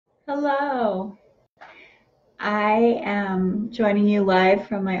Hello. I am joining you live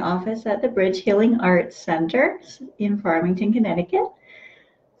from my office at the Bridge Healing Arts Center in Farmington, Connecticut.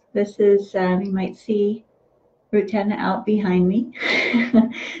 This is, you might see Route 10 out behind me.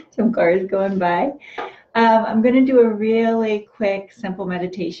 Some cars going by. I'm going to do a really quick, simple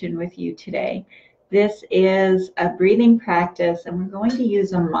meditation with you today. This is a breathing practice, and we're going to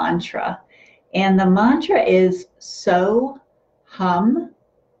use a mantra. And the mantra is so hum.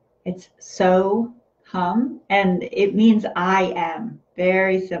 It's so hum, and it means I am.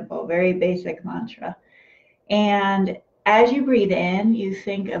 Very simple, very basic mantra. And as you breathe in, you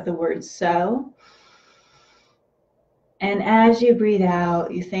think of the word so. And as you breathe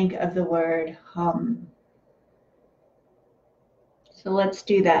out, you think of the word hum. So let's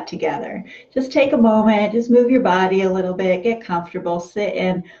do that together. Just take a moment, just move your body a little bit, get comfortable, sit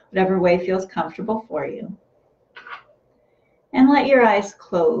in whatever way feels comfortable for you. And let your eyes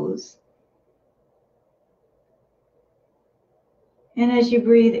close. And as you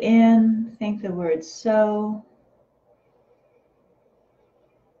breathe in, think the word so.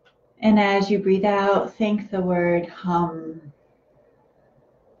 And as you breathe out, think the word hum.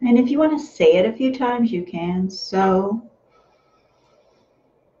 And if you want to say it a few times, you can. So,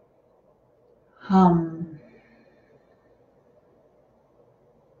 hum.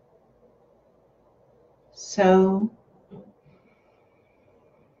 So,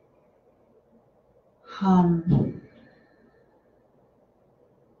 hum.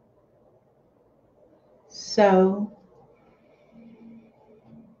 So,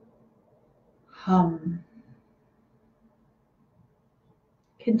 hum.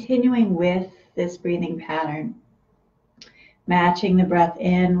 Continuing with this breathing pattern, matching the breath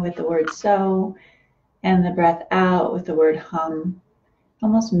in with the word so and the breath out with the word hum,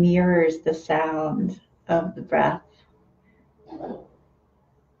 almost mirrors the sound of the breath.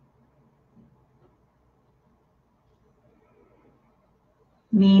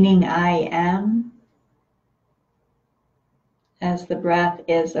 Meaning I am, as the breath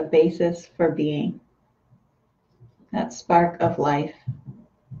is a basis for being, that spark of life.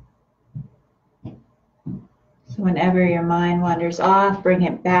 So whenever your mind wanders off, bring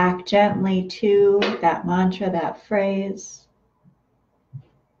it back gently to that mantra, that phrase.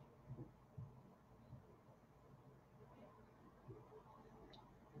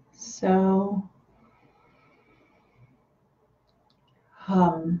 So,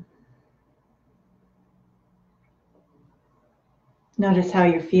 hum. Notice how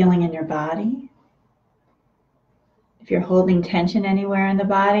you're feeling in your body. If you're holding tension anywhere in the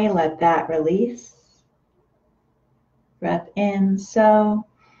body, let that release. Breath in, so.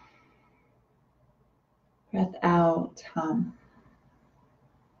 Breath out, hum.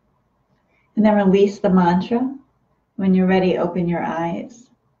 And then release the mantra. When you're ready, open your eyes.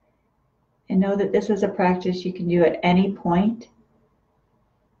 And know that this is a practice you can do at any point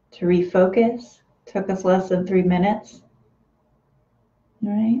to refocus. Took us less than 3 minutes. All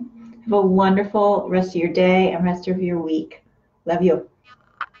right. Have a wonderful rest of your day and rest of your week. Love you.